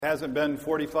It hasn't been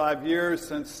 45 years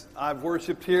since I've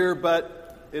worshiped here,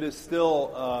 but it is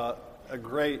still a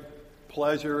great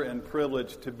pleasure and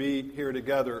privilege to be here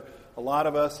together. A lot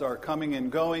of us are coming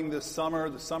and going this summer.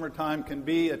 The summertime can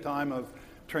be a time of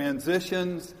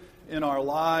transitions in our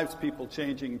lives, people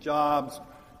changing jobs,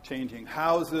 changing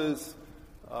houses,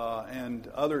 and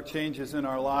other changes in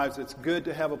our lives. It's good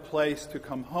to have a place to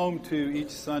come home to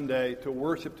each Sunday, to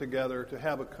worship together, to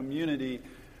have a community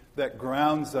that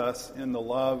grounds us in the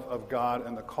love of God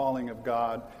and the calling of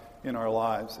God in our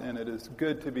lives. And it is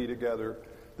good to be together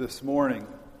this morning.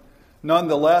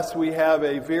 Nonetheless, we have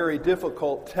a very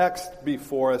difficult text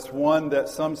before us, one that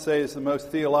some say is the most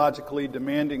theologically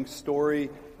demanding story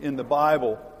in the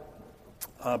Bible.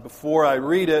 Before I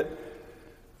read it,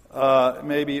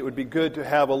 maybe it would be good to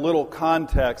have a little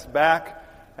context. Back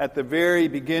at the very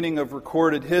beginning of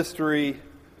recorded history,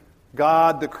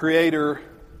 God, the Creator,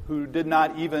 who did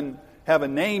not even have a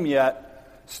name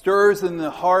yet, stirs in the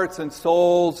hearts and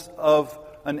souls of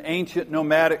an ancient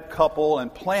nomadic couple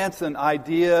and plants an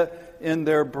idea in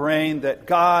their brain that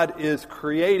God is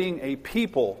creating a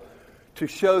people to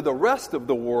show the rest of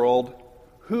the world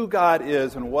who God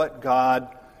is and what God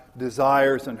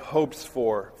desires and hopes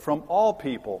for from all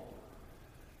people.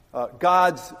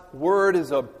 God's word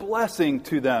is a blessing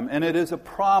to them, and it is a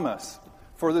promise.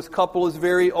 For this couple is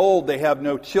very old. They have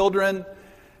no children.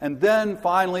 And then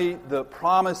finally, the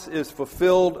promise is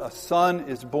fulfilled. A son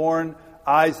is born,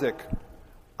 Isaac.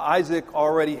 Isaac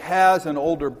already has an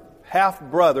older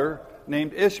half-brother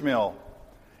named Ishmael.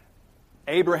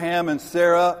 Abraham and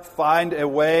Sarah find a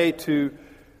way to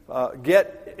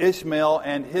get Ishmael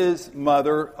and his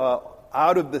mother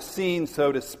out of the scene,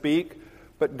 so to speak.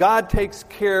 But God takes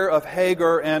care of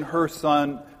Hagar and her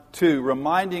son too,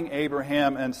 reminding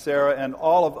Abraham and Sarah and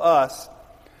all of us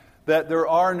that there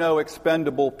are no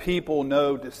expendable people,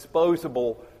 no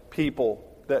disposable people,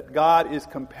 that God is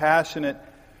compassionate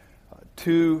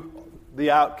to the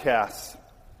outcasts.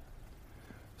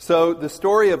 So the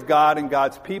story of God and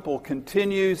God's people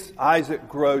continues. Isaac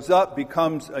grows up,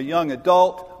 becomes a young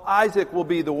adult. Isaac will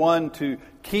be the one to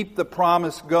keep the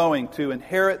promise going, to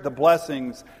inherit the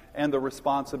blessings and the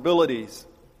responsibilities.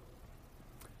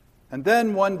 And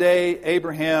then one day,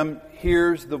 Abraham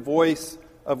hears the voice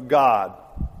of God,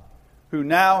 who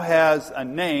now has a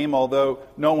name, although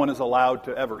no one is allowed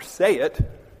to ever say it.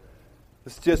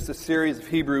 It's just a series of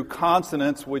Hebrew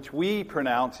consonants which we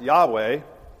pronounce Yahweh.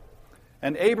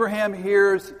 And Abraham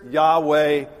hears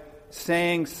Yahweh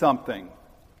saying something.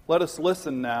 Let us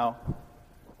listen now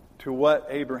to what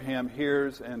Abraham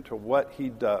hears and to what he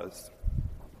does.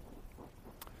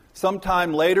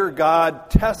 Sometime later, God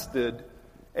tested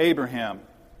Abraham.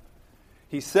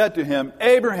 He said to him,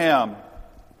 "Abraham."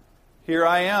 "Here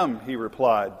I am," he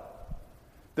replied.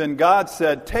 Then God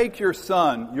said, "Take your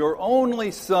son, your only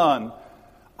son,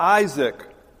 Isaac,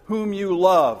 whom you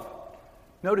love."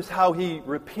 Notice how he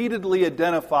repeatedly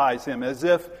identifies him as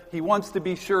if he wants to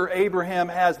be sure Abraham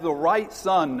has the right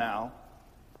son now.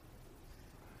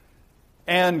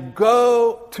 "And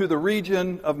go to the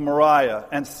region of Moriah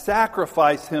and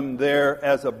sacrifice him there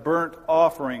as a burnt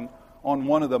offering on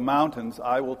one of the mountains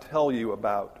I will tell you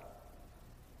about."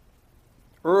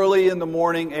 Early in the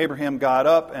morning, Abraham got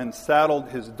up and saddled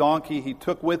his donkey. He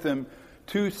took with him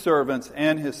 2 servants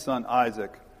and his son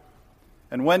Isaac.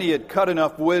 And when he had cut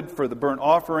enough wood for the burnt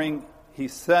offering, he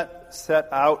set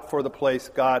out for the place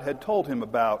God had told him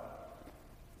about.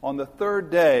 On the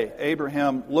 3rd day,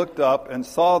 Abraham looked up and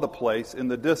saw the place in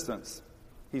the distance.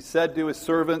 He said to his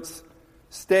servants,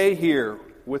 "Stay here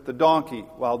with the donkey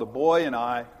while the boy and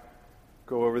I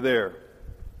go over there.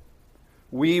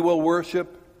 We will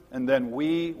worship, and then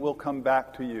we will come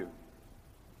back to you."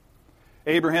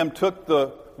 Abraham took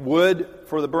the wood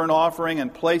for the burnt offering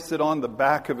and placed it on the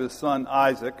back of his son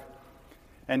Isaac,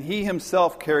 and he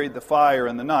himself carried the fire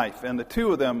and the knife, and the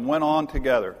 2 of them went on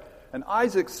together. And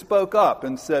Isaac spoke up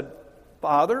and said,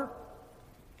 "Father?"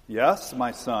 "Yes,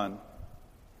 my son.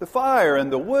 The fire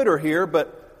and the wood are here,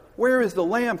 but where is the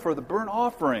lamb for the burnt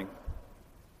offering?"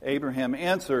 Abraham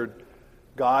answered,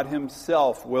 "God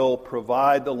himself will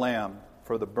provide the lamb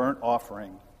for the burnt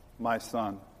offering, my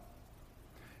son."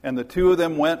 And the 2 of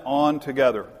them went on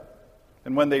together.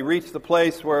 And when they reached the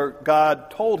place where God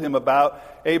told him about,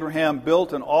 Abraham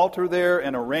built an altar there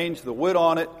and arranged the wood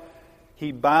on it.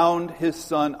 He bound his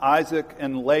son Isaac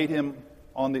and laid him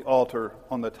on the altar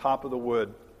on the top of the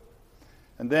wood.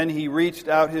 And then he reached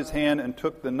out his hand and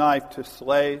took the knife to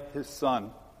slay his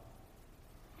son.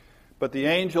 But the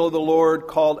angel of the Lord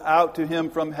called out to him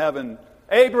from heaven,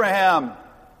 "Abraham!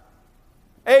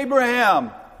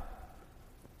 Abraham!"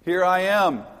 "Here I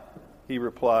am," he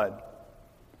replied.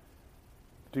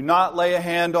 Do not lay a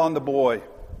hand on the boy.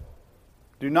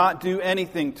 Do not do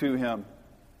anything to him.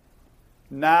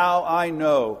 Now I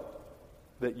know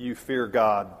that you fear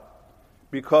God,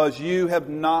 because you have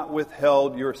not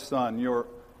withheld your son, your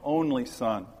only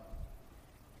son."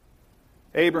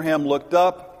 Abraham looked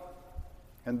up,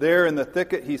 and there in the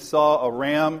thicket he saw a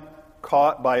ram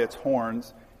caught by its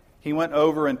horns. He went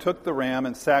over and took the ram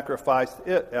and sacrificed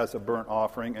it as a burnt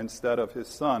offering instead of his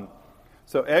son.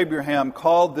 So Abraham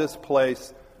called this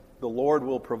place, "The Lord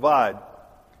will provide."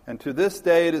 And to this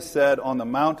day it is said, "On the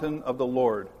mountain of the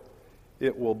Lord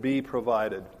it will be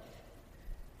provided."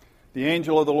 The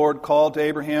angel of the Lord called to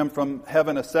Abraham from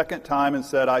heaven a second time and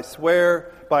said, "I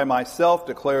swear by myself,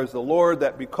 declares the Lord,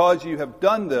 that because you have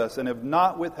done this and have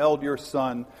not withheld your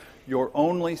son, your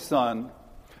only son,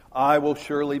 I will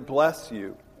surely bless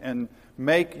you and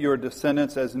make your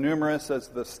descendants as numerous as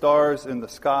the stars in the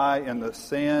sky and the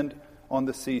sand on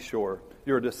the seashore.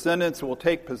 Your descendants will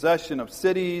take possession of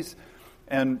cities,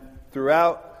 and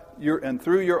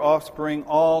through your offspring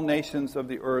all nations of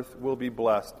the earth will be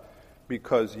blessed,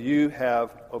 because you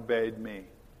have obeyed me."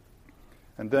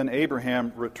 And then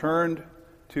Abraham returned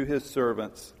to his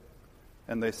servants,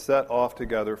 and they set off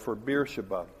together for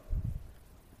Beersheba.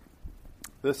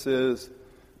 This is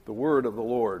the word of the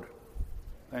Lord.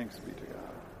 Thanks be to God.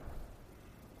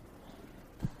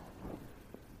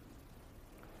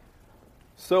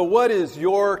 So what is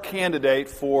your candidate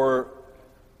for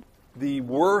the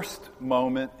worst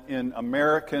moment in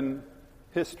American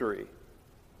history?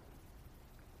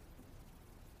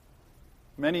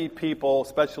 Many people,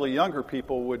 especially younger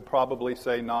people, would probably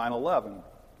say 9/11.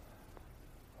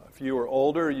 If you are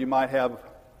older, you might have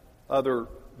other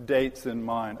dates in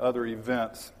mind, other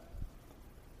events.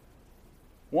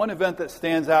 One event that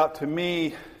stands out to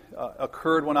me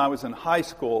occurred when I was in high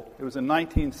school. It was in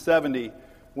 1970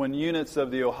 when units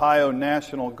of the Ohio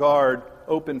National Guard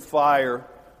opened fire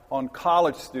on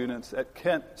college students at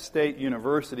Kent State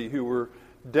University who were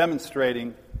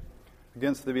demonstrating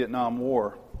against the Vietnam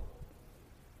War.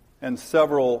 And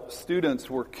several students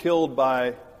were killed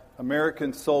by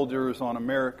American soldiers on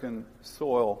American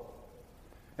soil.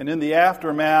 And in the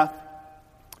aftermath,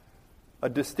 a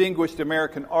distinguished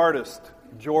American artist,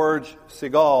 George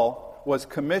Segal, was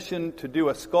commissioned to do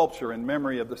a sculpture in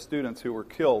memory of the students who were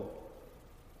killed.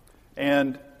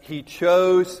 And he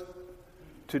chose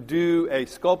to do a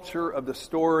sculpture of the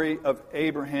story of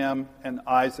Abraham and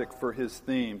Isaac for his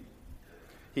theme.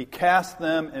 He cast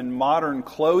them in modern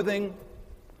clothing,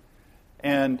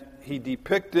 and he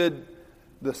depicted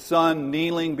the son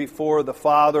kneeling before the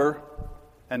father,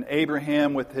 and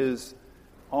Abraham with his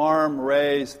arm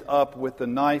raised up with the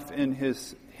knife in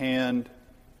his hand.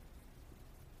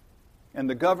 And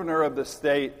the governor of the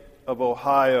state of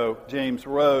Ohio, James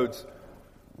Rhodes,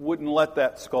 wouldn't let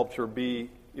that sculpture be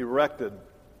erected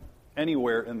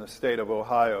anywhere in the state of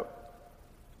Ohio.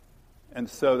 And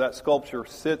so that sculpture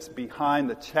sits behind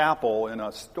the chapel in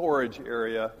a storage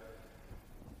area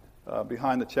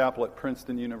behind the chapel at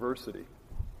Princeton University.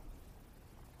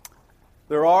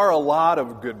 There are a lot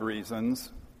of good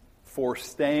reasons for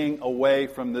staying away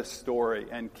from this story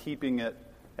and keeping it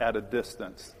at a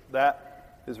distance.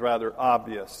 That is rather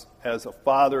obvious. As a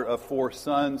father of 4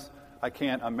 sons, I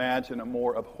can't imagine a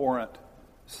more abhorrent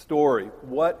story.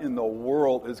 What in the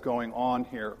world is going on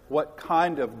here? What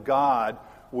kind of God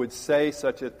would say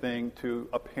such a thing to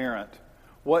a parent?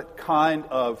 What kind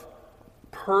of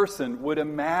person would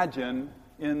imagine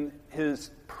in his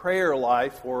prayer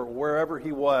life or wherever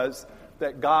he was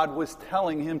that God was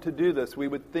telling him to do this? We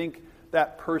would think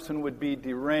that person would be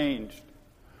deranged.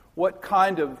 What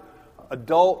kind of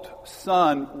adult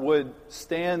son would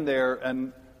stand there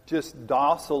and just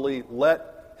docilely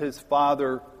let his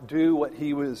father do what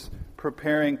he was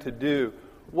preparing to do?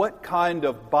 What kind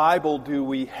of Bible do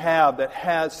we have that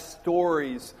has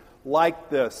stories like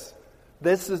this?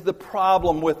 This is the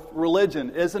problem with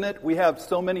religion, isn't it? We have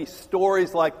so many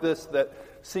stories like this that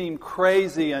seem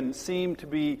crazy and seem to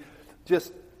be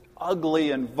just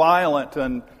ugly and violent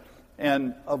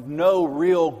and of no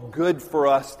real good for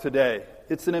us today.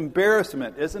 It's an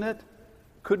embarrassment, isn't it?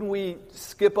 Couldn't we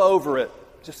skip over it?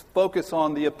 Just focus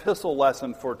on the epistle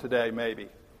lesson for today, maybe.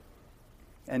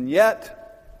 And yet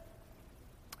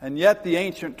the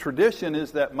ancient tradition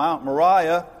is that Mount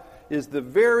Moriah is the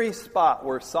very spot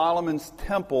where Solomon's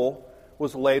temple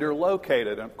was later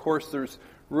located. And of course, there's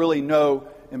really no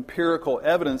empirical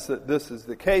evidence that this is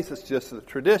the case. It's just the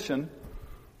tradition.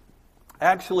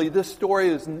 Actually, this story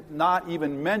is not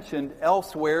even mentioned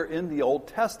elsewhere in the Old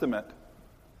Testament.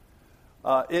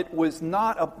 It was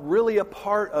not really a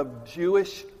part of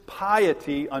Jewish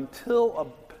piety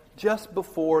until just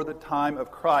before the time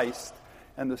of Christ.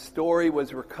 and the story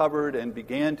was recovered and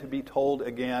began to be told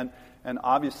again. And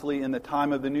obviously in the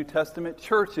time of the New Testament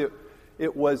church,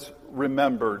 it was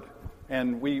remembered.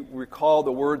 And we recall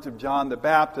the words of John the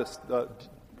Baptist,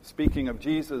 speaking of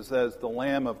Jesus as the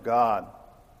Lamb of God.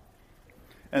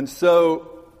 And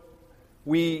so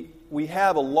we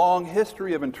have a long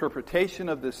history of interpretation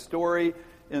of this story.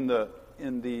 In the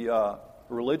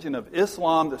religion of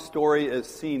Islam, the story is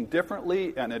seen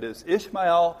differently, and it is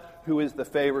Ishmael who is the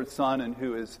favored son and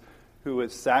who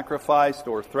is sacrificed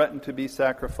or threatened to be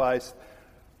sacrificed.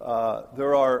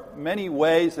 There are many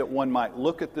ways that one might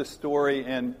look at this story,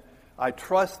 and I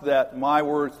trust that my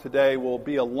words today will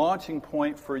be a launching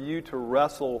point for you to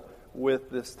wrestle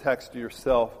with this text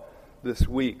yourself this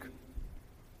week.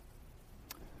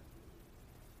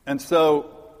 And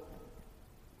so,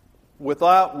 with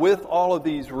all of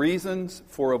these reasons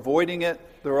for avoiding it,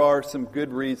 there are some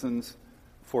good reasons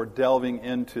for delving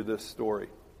into this story.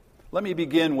 Let me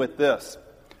begin with this.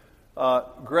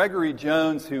 Gregory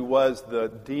Jones, who was the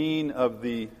dean of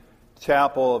the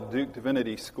chapel of Duke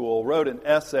Divinity School, wrote an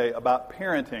essay about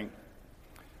parenting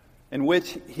in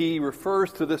which he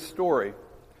refers to this story.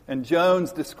 And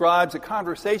Jones describes a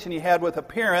conversation he had with a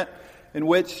parent in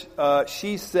which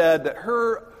she said that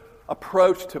her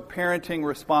approach to parenting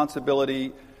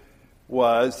responsibility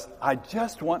was, "I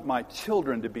just want my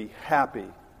children to be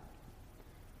happy."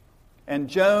 And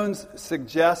Jones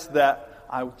suggests that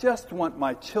 "I just want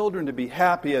my children to be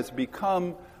happy" has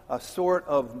become a sort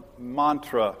of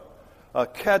mantra, a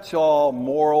catch-all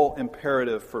moral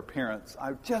imperative for parents.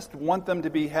 I just want them to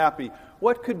be happy.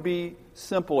 What could be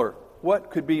simpler? What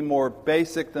could be more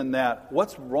basic than that?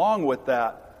 What's wrong with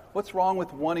that? What's wrong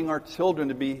with wanting our children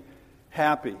to be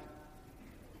happy?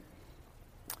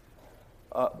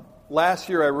 Last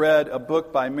year I read a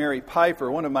book by Mary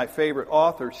Pfeiffer, one of my favorite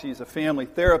authors. She's a family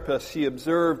therapist. She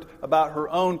observed about her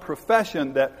own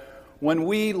profession that when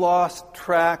we lost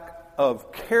track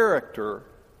of character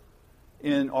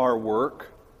in our work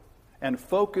and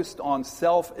focused on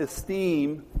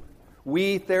self-esteem,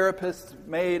 we therapists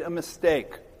made a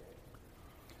mistake.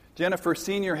 Jennifer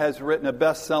Senior has written a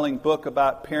best-selling book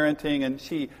about parenting, and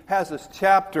she has this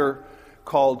chapter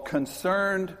called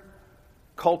Concerned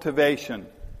Cultivation,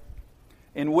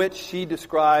 in which she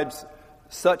describes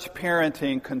such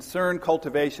parenting, concerned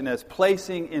cultivation, as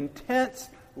placing intense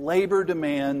labor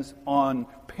demands on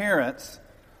parents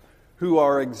who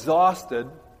are exhausted,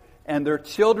 and their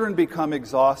children become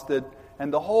exhausted,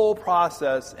 and the whole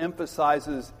process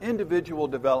emphasizes individual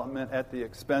development at the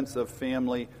expense of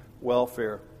family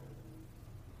welfare.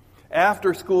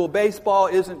 After-school baseball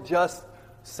isn't just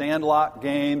sandlot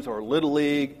games or Little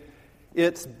League.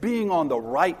 It's being on the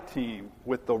right team,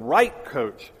 with the right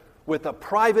coach, with a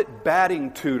private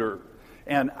batting tutor,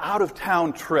 and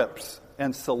out-of-town trips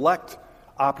and select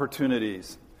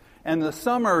opportunities. And the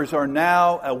summers are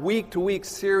now a week-to-week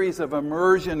series of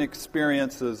immersion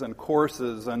experiences and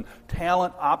courses and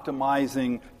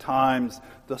talent-optimizing times.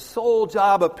 The sole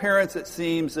job of parents, it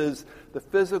seems, is the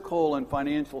physical and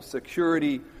financial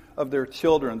security of their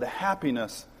children, the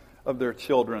happiness of their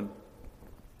children.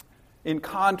 In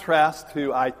contrast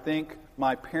to, I think,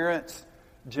 my parents'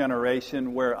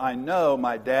 generation, where I know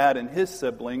my dad and his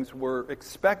siblings were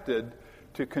expected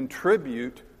to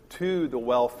contribute to the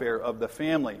welfare of the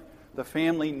family. The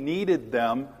family needed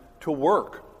them to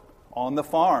work on the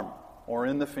farm or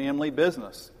in the family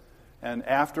business. And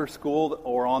after school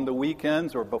or on the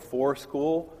weekends or before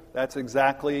school, that's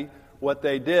exactly what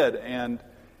they did. And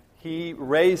he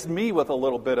raised me with a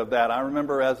little bit of that. I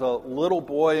remember as a little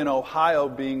boy in Ohio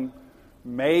being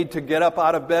made to get up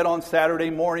out of bed on Saturday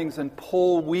mornings and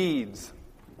pull weeds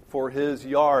for his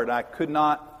yard. I could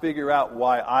not figure out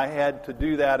why I had to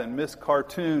do that and miss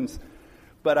cartoons.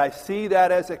 But I see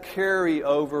that as a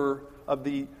carryover of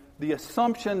the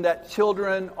assumption that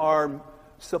children are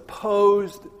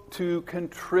supposed to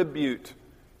contribute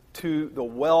to the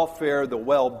welfare, the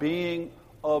well-being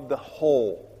of the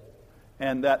whole,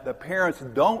 and that the parents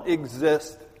don't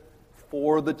exist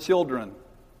for the children.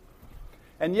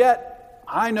 And yet,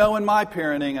 I know in my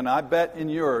parenting, and I bet in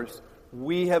yours,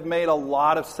 we have made a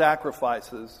lot of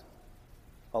sacrifices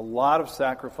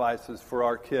for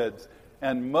our kids.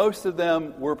 And most of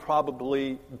them we're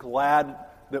probably glad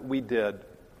that we did.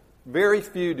 Very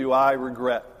few do I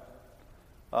regret.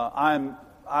 I'm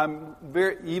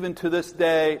very, even to this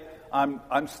day,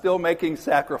 I'm still making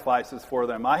sacrifices for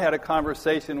them. I had a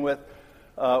conversation with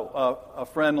a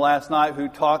friend last night who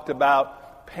talked about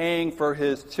paying for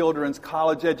his children's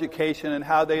college education and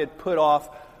how they had put off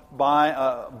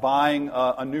buying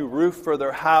a new roof for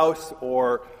their house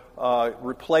or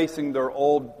replacing their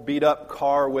old beat-up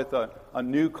car with a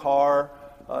new car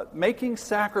making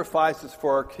sacrifices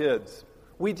for our kids.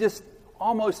 We just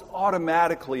almost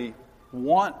automatically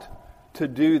want to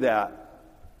do that.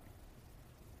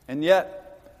 And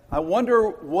yet, I wonder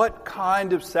what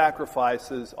kind of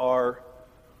sacrifices are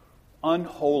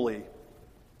unholy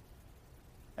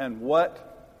and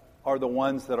what are the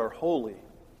ones that are holy.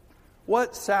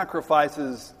 What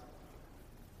sacrifices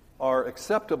are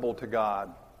acceptable to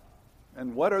God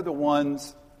and what are the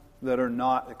ones that are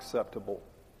not acceptable?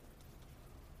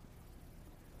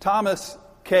 Thomas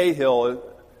Cahill,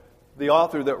 the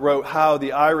author that wrote How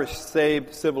the Irish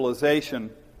Saved Civilization,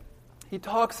 he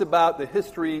talks about the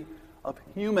history of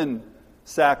human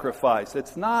sacrifice.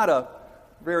 It's not a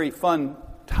very fun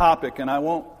topic, and I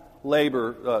won't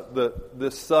labor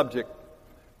this subject,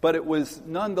 but it was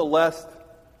nonetheless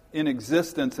in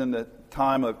existence in the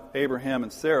time of Abraham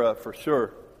and Sarah, for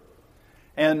sure.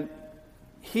 And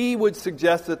he would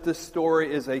suggest that this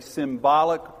story is a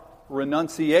symbolic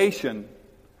renunciation,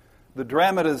 the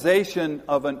dramatization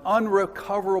of an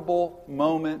unrecoverable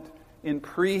moment in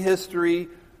prehistory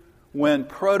when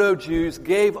proto-Jews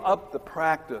gave up the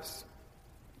practice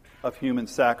of human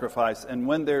sacrifice and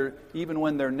even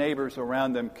when their neighbors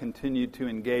around them continued to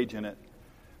engage in it.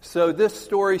 So this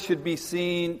story should be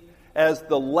seen as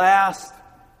the last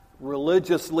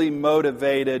religiously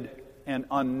motivated and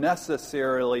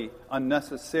unnecessary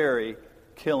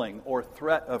killing or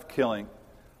threat of killing.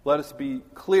 Let us be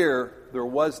clear, there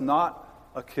was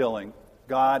not a killing.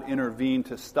 God intervened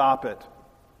to stop it.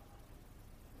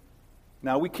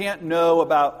 Now, we can't know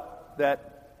about that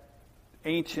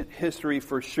ancient history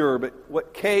for sure, but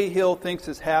what Cahill thinks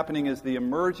is happening is the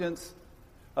emergence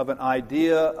of an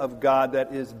idea of God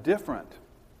that is different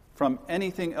from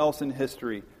anything else in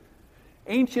history.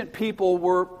 Ancient people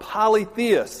were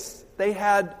polytheists. They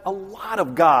had a lot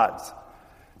of gods.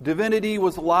 Divinity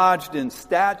was lodged in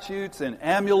statutes and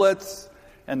amulets,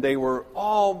 and they were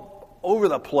all over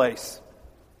the place.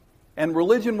 And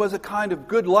religion was a kind of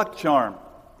good luck charm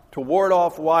to ward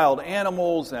off wild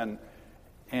animals and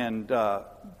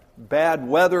bad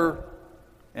weather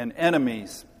and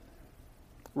enemies.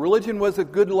 Religion was a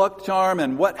good luck charm,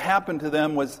 and what happened to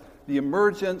them was the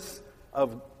emergence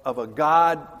of a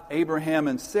God, Abraham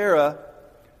and Sarah,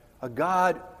 a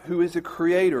God who is a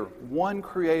creator, one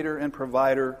creator and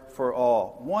provider for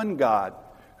all. One God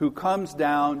who comes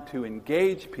down to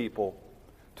engage people,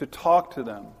 to talk to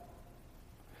them,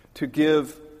 to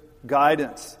give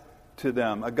guidance to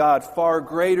them. A God far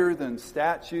greater than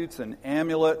statutes and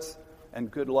amulets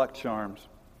and good luck charms.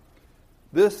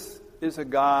 This is a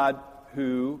God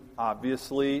who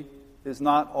obviously is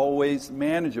not always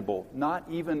manageable, not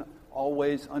even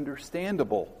always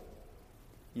understandable.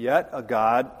 Yet a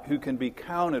God who can be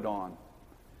counted on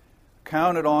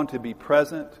to be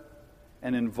present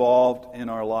and involved in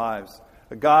our lives.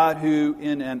 A God who,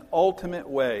 in an ultimate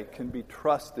way, can be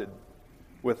trusted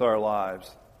with our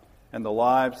lives and the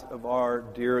lives of our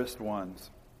dearest ones.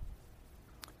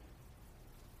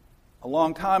 A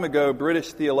long time ago,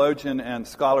 British theologian and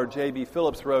scholar J.B.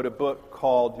 Phillips wrote a book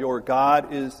called Your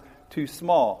God is Too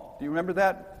Small. Do you remember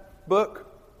that book?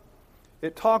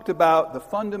 It talked about the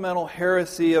fundamental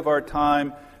heresy of our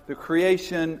time, the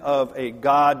creation of a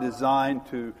God designed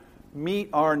to meet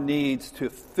our needs, to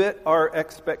fit our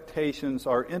expectations,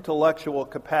 our intellectual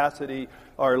capacity,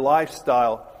 our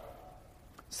lifestyle.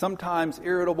 Sometimes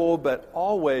irritable, but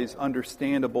always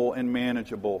understandable and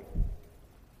manageable.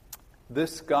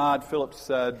 This God, Phillips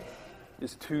said,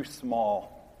 is too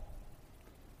small.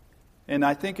 And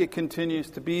I think it continues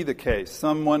to be the case.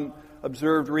 Someone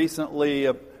observed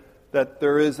recently that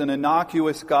there is an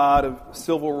innocuous God of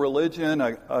civil religion,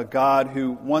 a God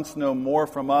who wants no more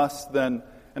from us than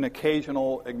an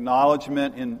occasional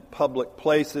acknowledgement in public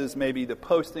places, maybe the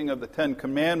posting of the Ten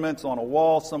Commandments on a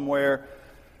wall somewhere.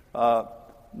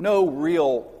 No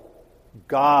real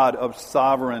God of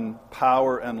sovereign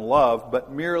power and love,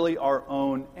 but merely our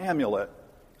own amulet,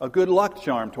 a good luck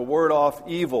charm to ward off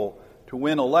evil, to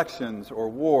win elections or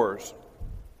wars.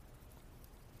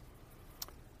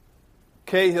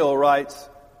 Cahill writes,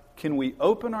 can we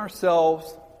open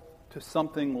ourselves to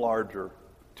something larger,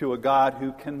 to a God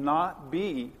who cannot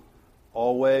be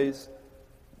always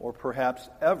or perhaps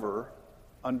ever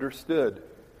understood?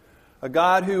 A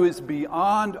God who is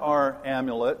beyond our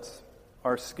amulets,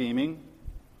 our scheming.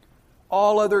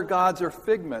 All other gods are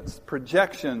figments,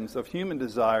 projections of human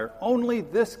desire. Only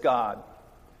this God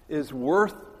is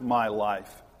worth my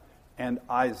life and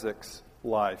Isaac's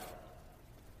life.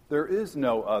 There is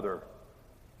no other.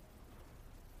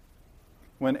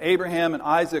 When Abraham and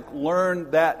Isaac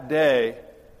learned that day,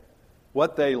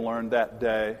 what they learned that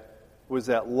day was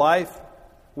that life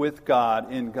with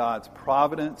God in God's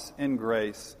providence and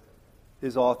grace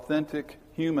is authentic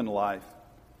human life,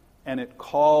 and it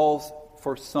calls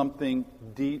for something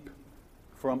deep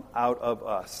from out of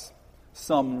us.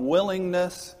 Some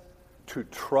willingness to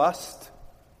trust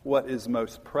what is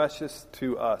most precious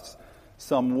to us.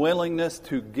 Some willingness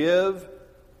to give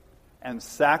and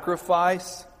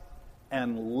sacrifice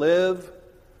and live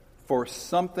for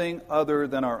something other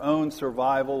than our own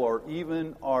survival or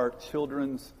even our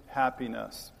children's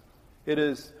happiness. It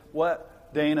is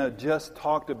what Dana just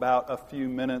talked about a few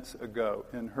minutes ago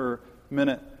in her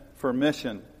Minute for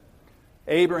Mission.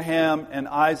 Abraham and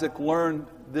Isaac learned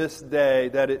this day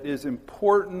that it is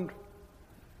important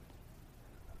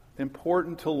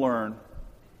to learn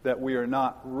that we are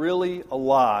not really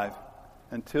alive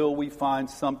until we find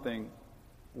something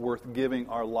worth giving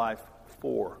our life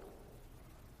for.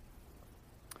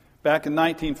 Back in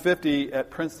 1950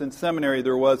 at Princeton Seminary,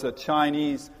 there was a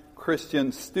Chinese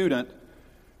Christian student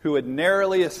who had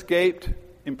narrowly escaped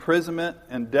imprisonment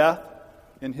and death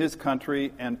in his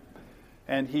country,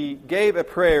 and he gave a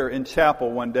prayer in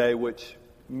chapel one day which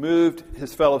moved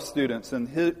his fellow students. And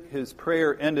his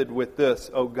prayer ended with this: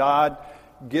 "Oh God,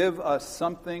 give us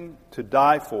something to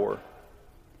die for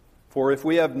if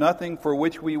we have nothing for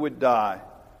which we would die,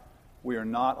 we are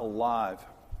not alive."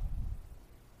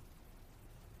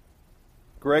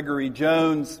 Gregory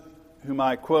Jones, whom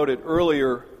I quoted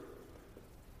earlier,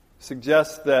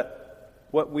 suggests that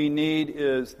what we need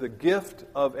is the gift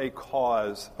of a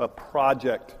cause, a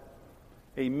project,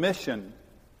 a mission,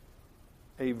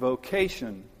 a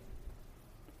vocation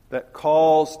that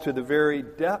calls to the very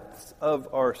depths of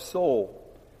our soul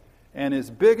and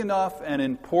is big enough and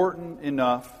important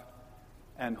enough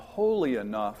and holy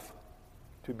enough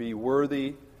to be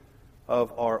worthy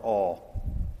of our all.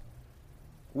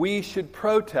 We should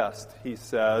protest, he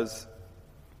says,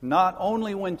 not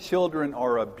only when children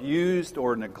are abused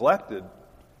or neglected,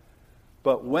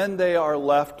 but when they are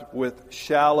left with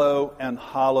shallow and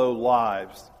hollow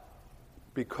lives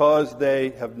because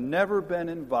they have never been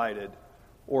invited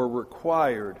or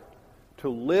required to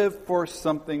live for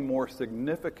something more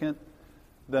significant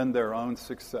than their own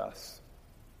success.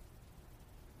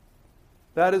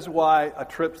 That is why a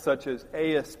trip such as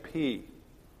ASP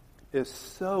is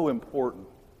so important.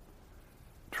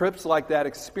 Trips like that,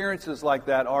 experiences like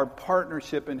that, our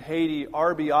partnership in Haiti,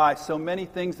 RBI, so many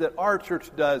things that our church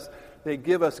does, they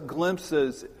give us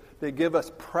glimpses, they give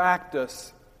us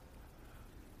practice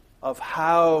of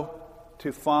how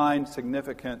to find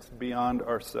significance beyond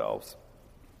ourselves.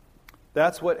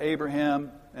 That's what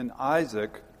Abraham and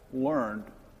Isaac learned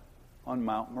on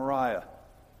Mount Moriah.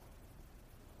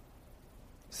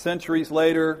 Centuries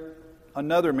later,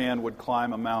 another man would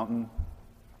climb a mountain,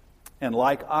 and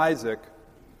like Isaac,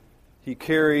 he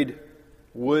carried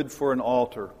wood for an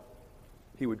altar.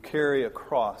 He would carry a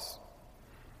cross.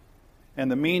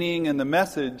 And the meaning and the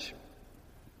message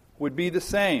would be the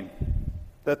same,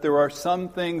 that there are some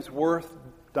things worth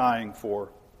dying for.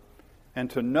 And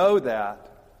to know that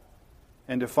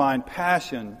and to find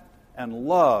passion and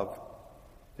love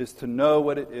is to know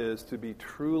what it is to be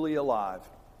truly alive.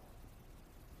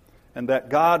 And that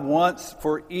God wants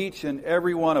for each and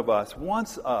every one of us,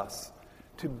 wants us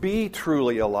to be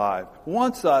truly alive,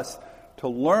 wants us to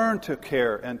learn to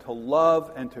care and to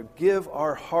love and to give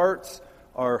our hearts,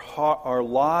 our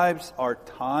lives, our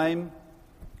time,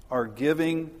 our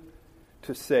giving,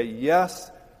 to say yes,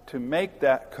 to make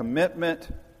that commitment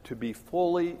to be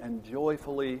fully and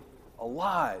joyfully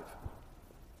alive.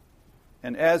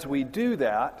 And as we do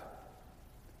that,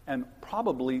 and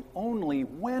probably only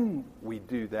when we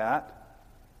do that,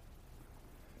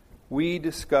 we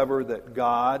discover that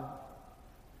God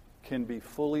can be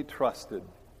fully trusted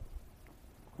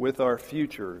with our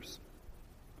futures,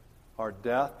 our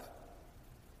death,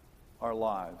 our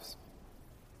lives.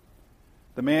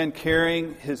 The man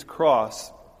carrying his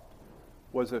cross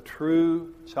was a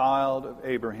true child of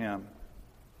Abraham.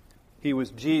 He was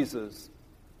Jesus,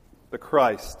 the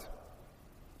Christ,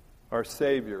 our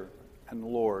Savior and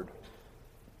Lord.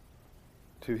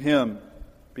 To him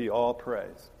be all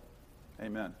praise.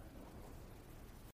 Amen.